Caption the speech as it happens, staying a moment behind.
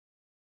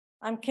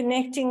I'm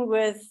connecting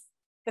with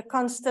the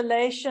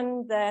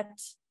constellation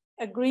that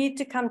agreed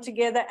to come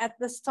together at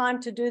this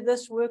time to do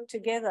this work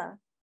together,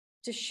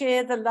 to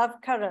share the love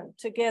current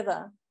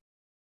together,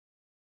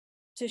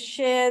 to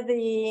share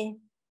the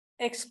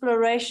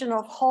exploration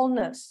of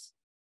wholeness,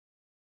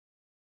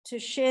 to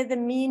share the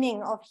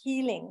meaning of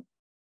healing.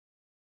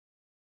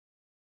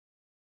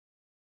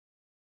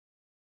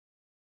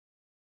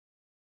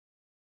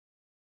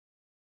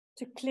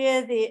 To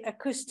clear the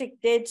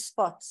acoustic dead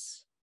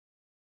spots,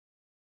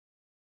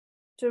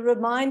 to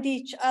remind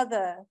each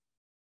other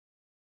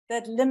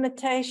that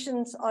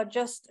limitations are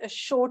just a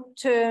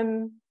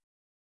short-term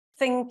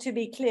thing to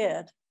be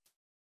cleared.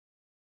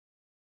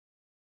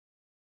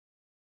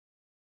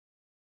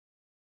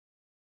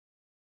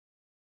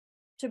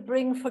 To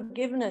bring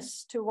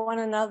forgiveness to one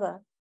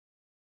another.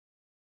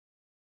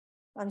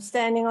 I'm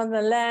standing on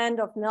the land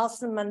of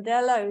Nelson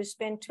Mandela, who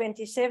spent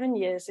 27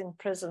 years in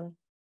prison.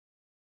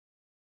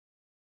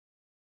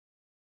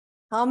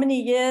 How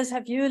many years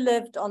have you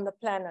lived on the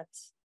planet?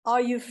 Are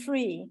you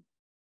free?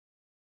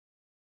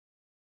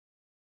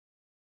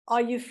 Are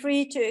you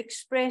free to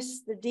express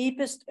the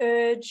deepest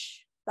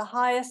urge, the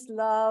highest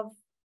love?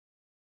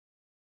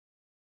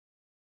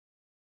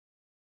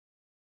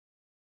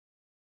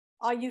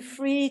 Are you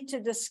free to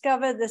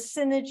discover the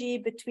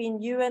synergy between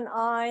you and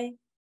I?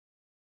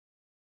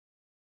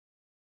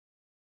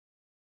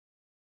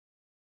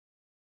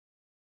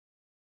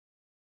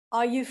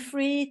 Are you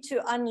free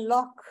to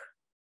unlock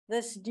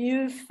this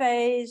new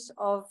phase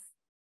of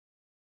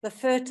the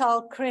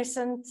Fertile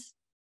Crescent?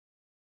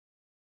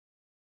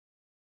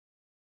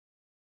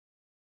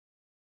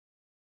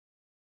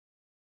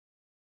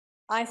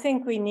 I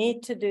think we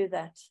need to do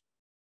that.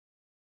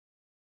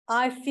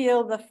 I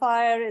feel the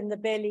fire in the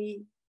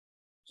belly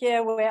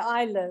here where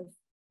I live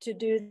to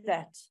do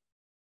that.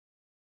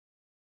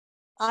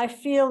 I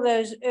feel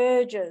those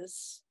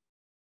urges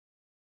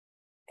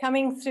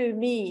coming through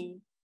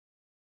me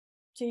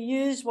to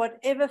use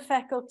whatever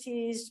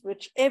faculties,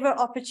 whichever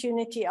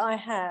opportunity I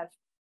have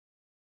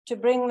to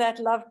bring that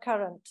love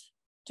current,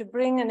 to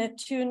bring an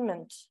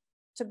attunement,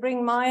 to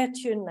bring my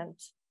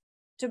attunement,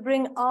 to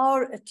bring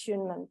our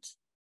attunement.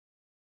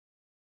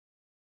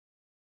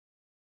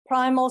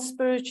 Primal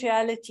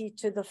spirituality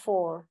to the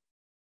fore.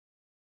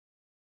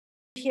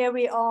 Here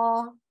we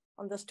are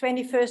on this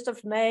 21st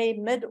of May,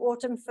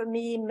 mid-autumn for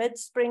me,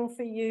 mid-spring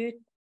for you.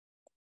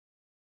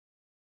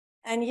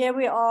 And here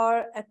we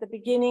are at the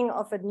beginning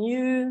of a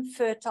new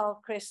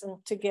fertile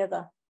crescent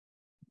together.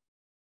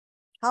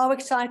 How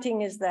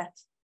exciting is that?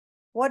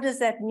 What does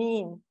that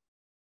mean?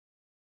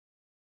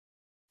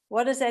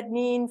 What does that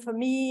mean for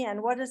me,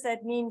 and what does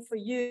that mean for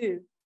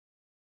you?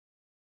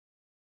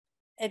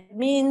 It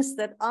means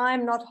that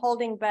I'm not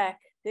holding back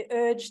the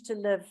urge to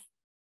live.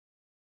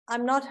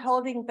 I'm not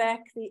holding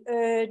back the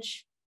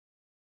urge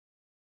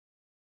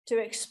to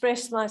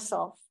express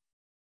myself.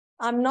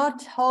 I'm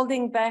not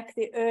holding back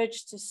the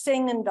urge to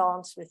sing and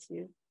dance with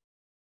you.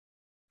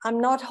 I'm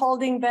not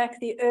holding back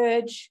the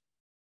urge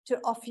to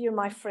offer you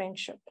my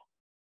friendship.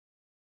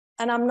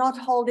 And I'm not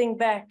holding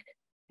back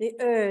the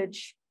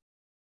urge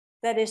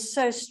that is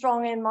so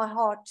strong in my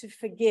heart to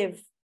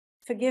forgive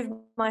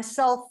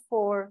myself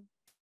for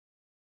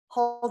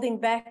holding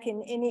back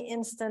in any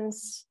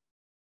instance,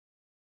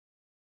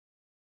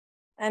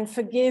 and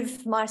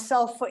forgive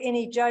myself for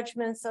any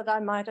judgments that I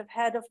might have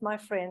had of my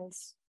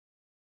friends.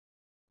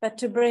 But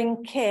to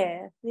bring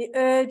care, the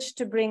urge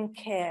to bring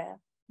care,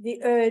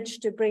 the urge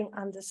to bring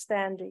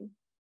understanding,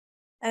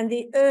 and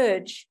the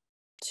urge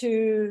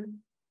to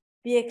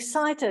be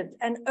excited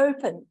and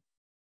open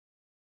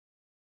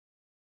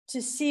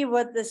to see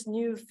what this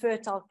new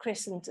fertile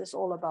crescent is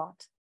all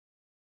about.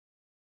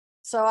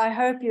 So I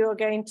hope you're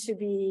going to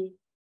be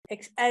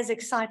as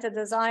excited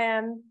as I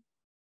am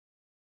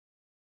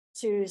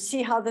to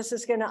see how this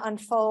is going to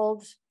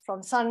unfold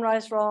from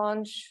Sunrise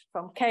Ranch,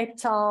 from Cape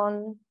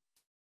Town,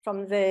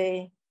 from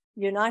the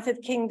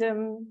United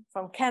Kingdom,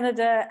 from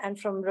Canada, and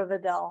from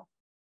Riverdale.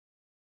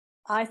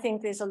 I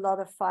think there's a lot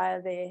of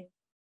fire there